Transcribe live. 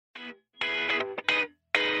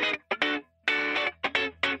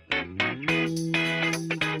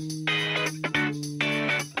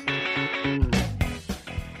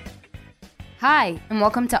Hi, and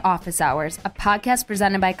welcome to Office Hours, a podcast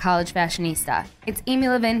presented by College Fashionista. It's Amy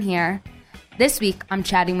Levin here. This week, I'm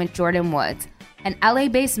chatting with Jordan Woods, an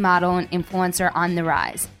LA-based model and influencer on the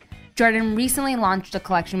rise. Jordan recently launched a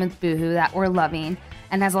collection with Boohoo that we're loving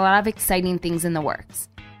and has a lot of exciting things in the works.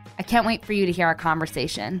 I can't wait for you to hear our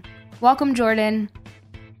conversation. Welcome, Jordan.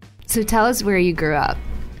 So tell us where you grew up.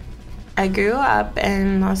 I grew up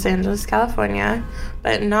in Los Angeles, California,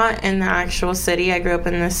 but not in the actual city. I grew up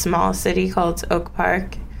in this small city called Oak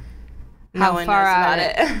Park. How far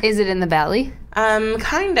out is it in the valley?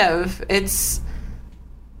 Kind of. It's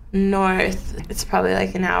north. It's probably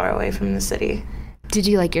like an hour away from the city. Did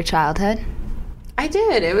you like your childhood? I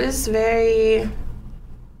did. It was very...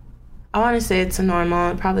 I want to say it's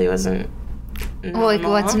normal. It probably wasn't normal. Like,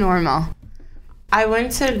 what's normal? I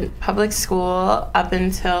went to public school up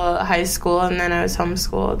until high school, and then I was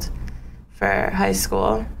homeschooled for high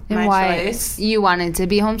school. And why? Choice. You wanted to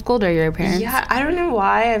be homeschooled, or your parents? Yeah, I don't know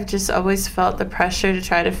why. I've just always felt the pressure to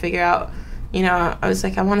try to figure out, I was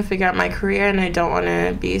like, I want to figure out my career, and I don't want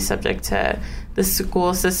to be subject to the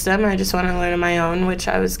school system. I just want to learn on my own, which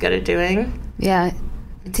I was good at doing. Yeah.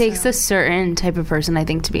 It takes a certain type of person, I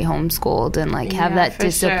think, to be homeschooled and, have that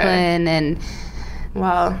discipline and...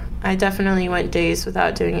 Well, I definitely went days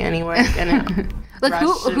without doing any work, and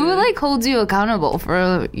who holds you accountable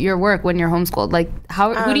for your work when you're homeschooled?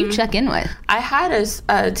 Who do you check in with? I had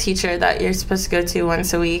a teacher that you're supposed to go to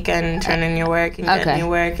once a week and turn in your work and get new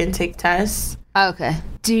work and take tests. Okay.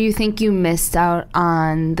 Do you think you missed out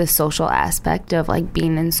on the social aspect of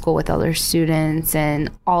being in school with other students and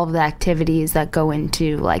all of the activities that go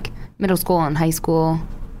into middle school and high school?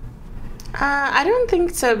 I don't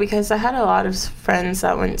think so, because I had a lot of friends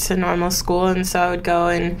that went to normal school, and so I would go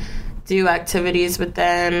and do activities with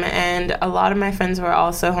them, and a lot of my friends were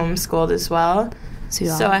also homeschooled as well.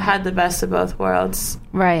 So I had the best of both worlds.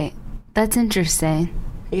 Right. That's interesting.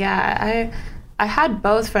 Yeah, I had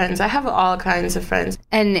both friends. I have all kinds of friends.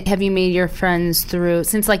 And have you made your friends through,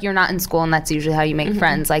 since you're not in school and that's usually how you make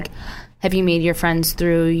friends, have you made your friends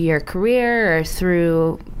through your career or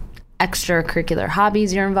through extracurricular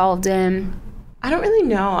hobbies you're involved in? I don't really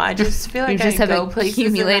know. I just feel like I go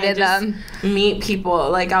places and I just meet people.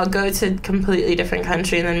 I'll go to a completely different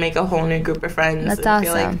country and then make a whole new group of friends. That's awesome.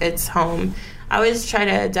 Feel like it's home. I always try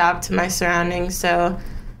to adapt to my surroundings, so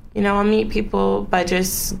I'll meet people by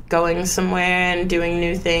just going somewhere and doing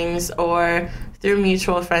new things, or through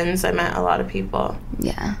mutual friends. I met a lot of people.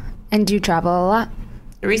 Yeah. And do you travel a lot?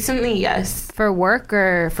 Recently, yes. For work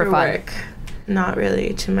or for fun? Work. Not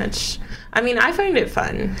really too much. I find it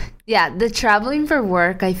fun. Yeah, the traveling for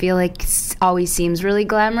work, I feel always seems really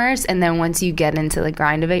glamorous, and then once you get into the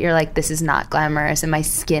grind of it, you're like, this is not glamorous, and my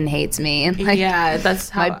skin hates me. And yeah, that's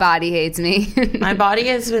how... My body hates me. My body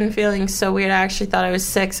has been feeling so weird. I actually thought I was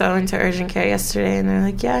sick, so I went to urgent care yesterday, and they're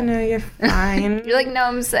like, yeah, no, you're fine. You're like, no,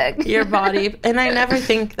 I'm sick. Your body... And I never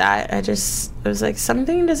think that. I was like,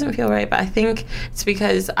 something doesn't feel right, but I think it's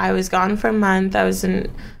because I was gone for a month. I was in...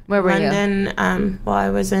 Where were London, you? I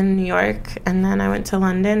was in New York, and then I went to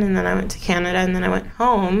London, and then I went to Canada, and then I went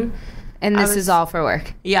home. And this is all for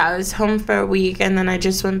work? Yeah, I was home for a week, and then I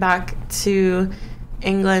just went back to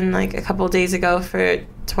England a couple days ago for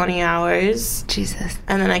 20 hours. Jesus.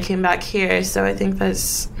 And then I came back here, so I think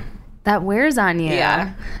that wears on you.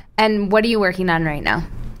 Yeah. And what are you working on right now?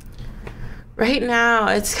 Right now,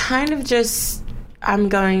 it's kind of just, I'm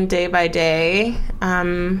going day by day.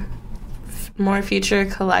 More future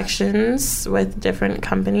collections with different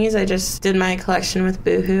companies. I just did my collection with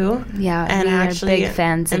Boohoo. Yeah, and actually big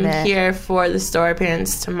fans of it. I'm here for the store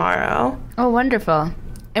appearance tomorrow. Oh, wonderful.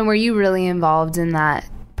 And were you really involved in that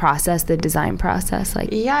process, the design process?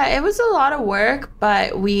 Yeah, it was a lot of work,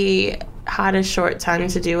 but we had a short time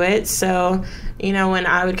to do it. So, when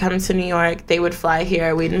I would come to New York, they would fly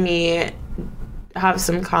here, we'd meet, have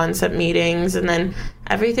some concept meetings, and then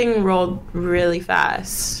everything rolled really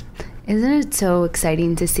fast. Isn't it so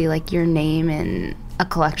exciting to see your name in a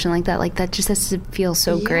collection like that? That just has to feel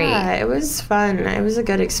so great. Yeah, it was fun. It was a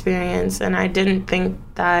good experience, and I didn't think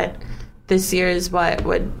that this year is it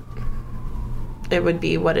would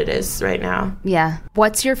be what it is right now. Yeah.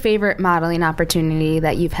 What's your favorite modeling opportunity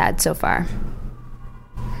that you've had so far?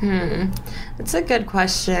 That's a good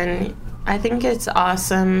question. I think it's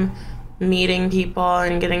awesome meeting people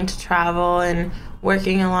and getting to travel and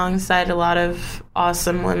working alongside a lot of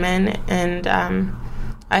awesome women, and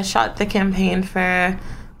I shot the campaign for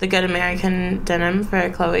the Good American Denim for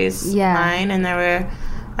Chloe's line, and there were,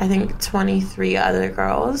 I think, 23 other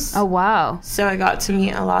girls. Oh, wow. So I got to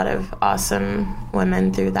meet a lot of awesome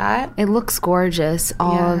women through that. It looks gorgeous,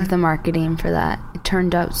 all of the marketing for that. It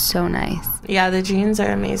turned out so nice. Yeah, the jeans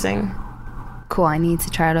are amazing. cool, I need to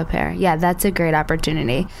try out au pair. Yeah, that's a great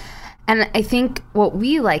opportunity. And I think what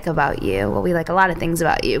we like about you, well, we like a lot of things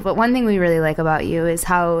about you, but one thing we really like about you is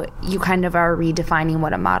how you kind of are redefining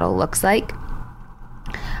what a model looks like.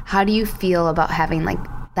 How do you feel about having like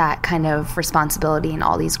that kind of responsibility and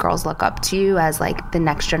all these girls look up to you as like the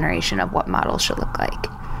next generation of what models should look like?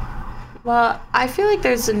 Well, I feel like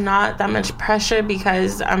there's not that much pressure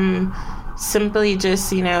because I'm simply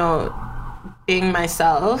just, being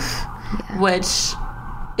myself, which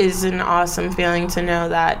is an awesome feeling to know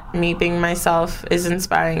that me being myself is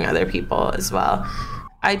inspiring other people as well.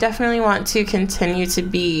 I definitely want to continue to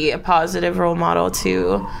be a positive role model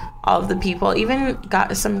to all of the people. Even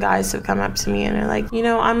got some guys have come up to me and are like,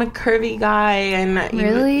 I'm a curvy guy. And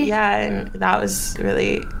really? Yeah, and that was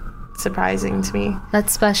really surprising to me.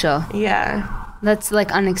 That's special. Yeah. That's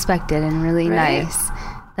like unexpected and really right? Nice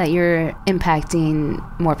that you're impacting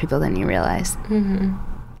more people than you realize. Mm-hmm.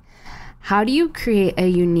 How do you create a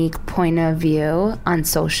unique point of view on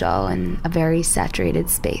social in a very saturated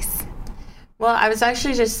space? Well, I was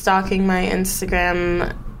actually just stalking my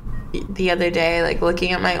Instagram the other day, like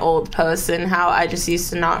looking at my old posts and how I just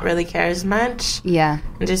used to not really care as much. Yeah.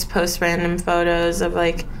 And just post random photos of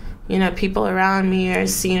like, people around me or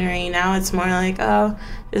scenery. Now it's more like, oh,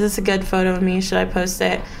 is this a good photo of me? Should I post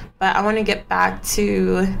it? But I want to get back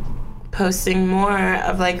to posting more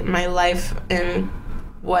of like my life and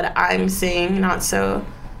what I'm seeing, not so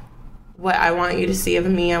what I want you to see of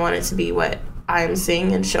me. I want it to be what I'm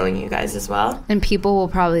seeing and showing you guys as well. And people will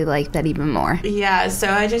probably like that even more. Yeah, so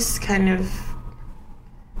I just kind of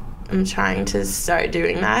am trying to start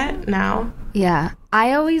doing that now. Yeah.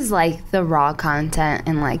 I always like the raw content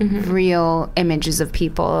and like real images of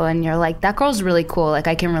people, and you're like, that girl's really cool, like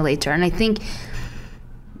I can relate to her. And I think,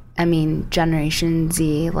 Generation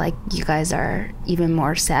Z, like you guys are even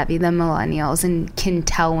more savvy than millennials and can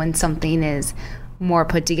tell when something is more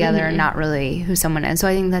put together and not really who someone is. So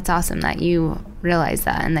I think that's awesome that you realize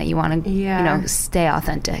that and that you want to, stay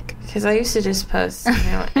authentic. Because I used to just post,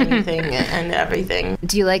 anything and everything.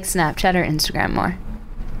 Do you like Snapchat or Instagram more?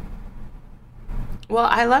 Well,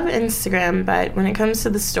 I love Instagram, but when it comes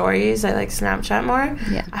to the stories, I like Snapchat more.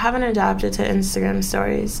 Yeah. I haven't adapted to Instagram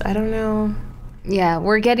stories. I don't know. Yeah,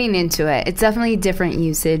 we're getting into it. It's definitely different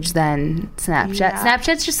usage than Snapchat. Yeah.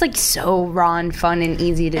 Snapchat's just like so raw and fun and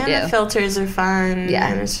easy to do. And the filters are fun.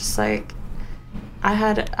 Yeah. And it's just like,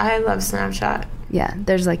 I love Snapchat. Yeah,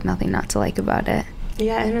 there's like nothing not to like about it.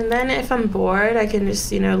 Yeah, and then if I'm bored, I can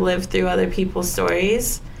just, live through other people's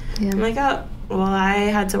stories. Yeah. I'm like, oh, well, I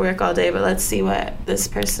had to work all day, but let's see what this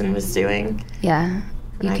person was doing. Yeah,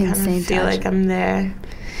 and I kind of feel like I'm there.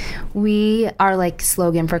 Our like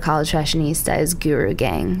slogan for College Fashionista is Guru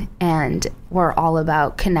Gang, and we're all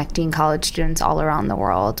about connecting college students all around the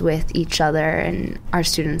world with each other, and our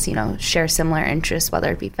students, share similar interests,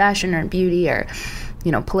 whether it be fashion or beauty or,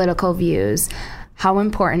 political views. How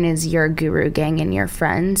important is your Guru Gang and your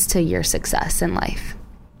friends to your success in life?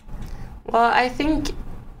 Well, I think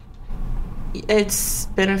it's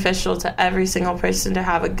beneficial to every single person to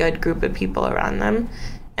have a good group of people around them.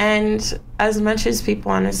 And as much as people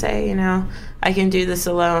want to say, I can do this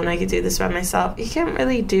alone, I can do this by myself, you can't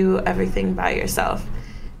really do everything by yourself.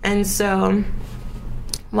 And so,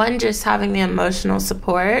 one, just having the emotional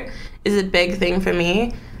support is a big thing for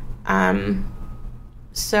me.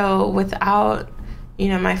 So without,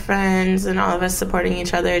 my friends and all of us supporting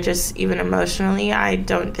each other, just even emotionally, I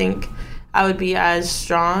don't think I would be as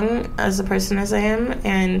strong as a person as I am.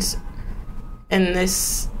 And in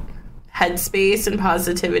this headspace and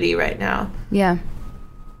positivity right now. Yeah,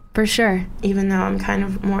 for sure. Even though I'm kind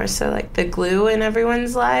of more so like the glue in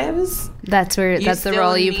everyone's lives. That's the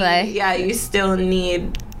role you play. Yeah, you still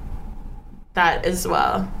need that as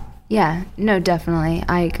well. Yeah, no, definitely.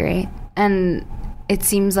 I agree. And it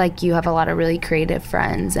seems like you have a lot of really creative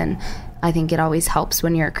friends, and I think it always helps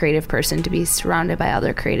when you're a creative person to be surrounded by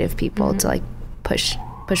other creative people to like push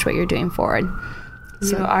what you're doing forward.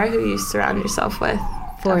 You are who you surround yourself with.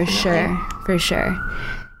 For Definitely. sure.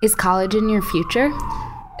 Is college in your future?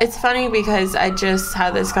 It's funny because I just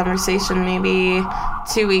had this conversation maybe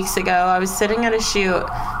 2 weeks ago. I was sitting at a shoot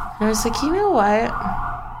and I was like, you know what?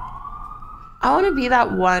 I want to be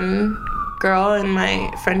that one girl in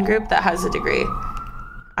my friend group that has a degree.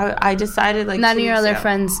 I decided like none of your other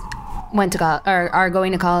friends went to college or are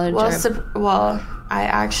going to college. Well, I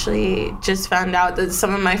actually just found out that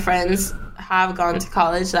some of my friends have gone to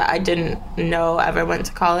college that I didn't know ever went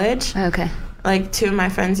to college. Okay. Like 2 of my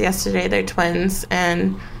friends yesterday, they're twins,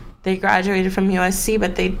 and they graduated from USC,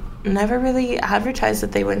 but they never really advertised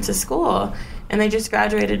that they went to school. and they just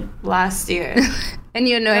graduated last year. And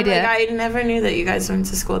you had no idea? Like, I never knew that you guys went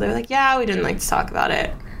to school. They were like, yeah, we didn't like to talk about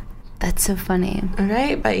it. That's so funny.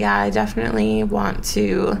 Right? But yeah, I definitely want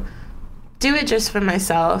to do it just for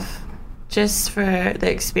myself, just for the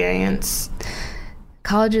experience.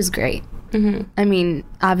 College is great. Mm-hmm. I mean,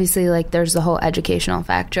 obviously, like, there's the whole educational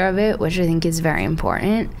factor of it, which I think is very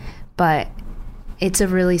important, but it's a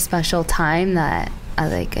really special time that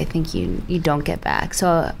I think you don't get back.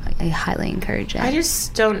 So I highly encourage it. I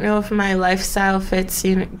just don't know if my lifestyle fits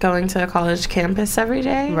going to a college campus every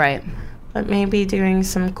day. Right. But maybe doing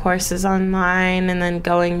some courses online and then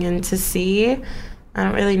going in to see. I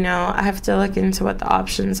don't really know. I have to look into what the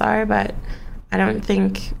options are, but I don't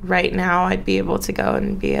think right now I'd be able to go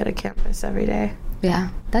and be at a campus every day. Yeah,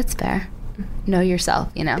 that's fair. Know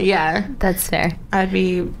yourself, you know? Yeah. That's fair. I'd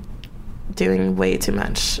be doing way too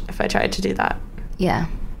much if I tried to do that. Yeah.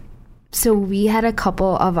 So we had a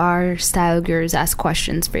couple of our style gurus ask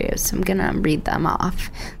questions for you, so I'm going to read them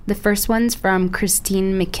off. The first one's from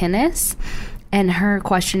Christine McInnes, and her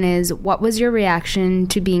question is, what was your reaction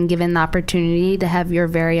to being given the opportunity to have your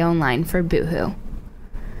very own line for Boohoo?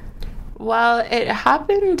 Well, it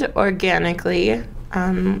happened organically.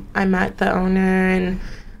 I met the owner and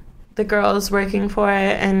the girls working for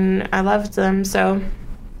it, and I loved them, so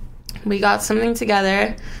we got something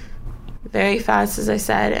together very fast, as I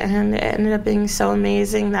said, and it ended up being so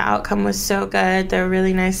amazing. The outcome was so good. They're a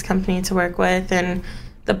really nice company to work with, and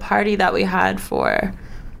the party that we had for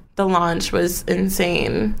the launch was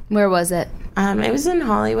insane. Where was it? It was in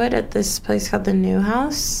Hollywood at this place called the New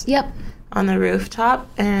House. Yep. On the rooftop,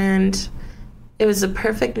 and it was a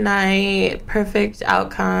perfect night, perfect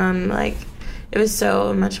outcome. Like, it was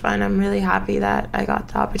so much fun. I'm really happy that I got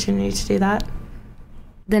the opportunity to do that.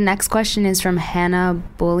 The next question is from Hannah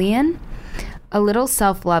Bullion. A little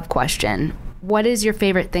self-love question. What is your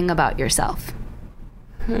favorite thing about yourself?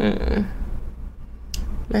 My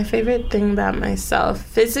favorite thing about myself,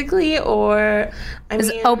 physically or... It's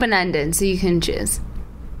open-ended, so you can choose.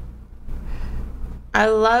 I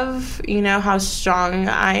love, how strong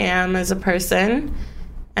I am as a person.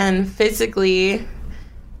 And physically,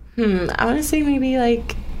 I want to say maybe,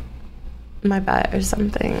 like, my butt or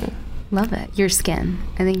something. Love it. Your skin.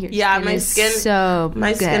 I think your skin my is skin, so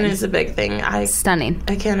my good. skin is a big thing. Stunning.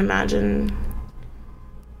 I can't imagine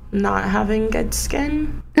not having good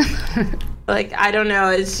skin. Like, I don't know.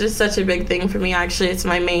 It's just such a big thing for me. Actually, it's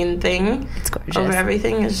my main thing. It's gorgeous. Over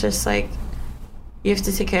everything. It's just like, you have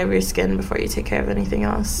to take care of your skin before you take care of anything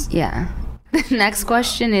else. Yeah. The next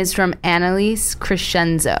question is from Annalise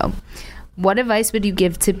Crescenzo. What advice would you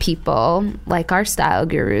give to people like our style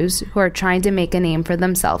gurus who are trying to make a name for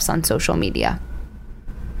themselves on social media?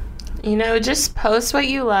 Just post what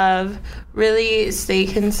you love, really stay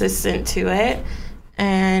consistent to it,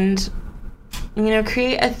 and,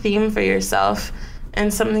 create a theme for yourself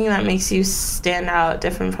and something that makes you stand out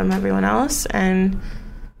different from everyone else. And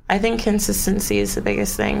I think consistency is the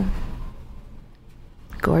biggest thing.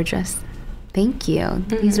 Gorgeous. Thank you.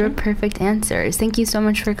 Mm-hmm. These were perfect answers. Thank you so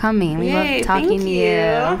much for coming. We love talking to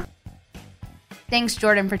you. Thanks,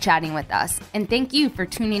 Jordan, for chatting with us. And thank you for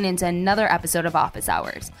tuning into another episode of Office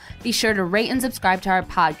Hours. Be sure to rate and subscribe to our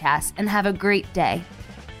podcast and have a great day.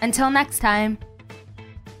 Until next time.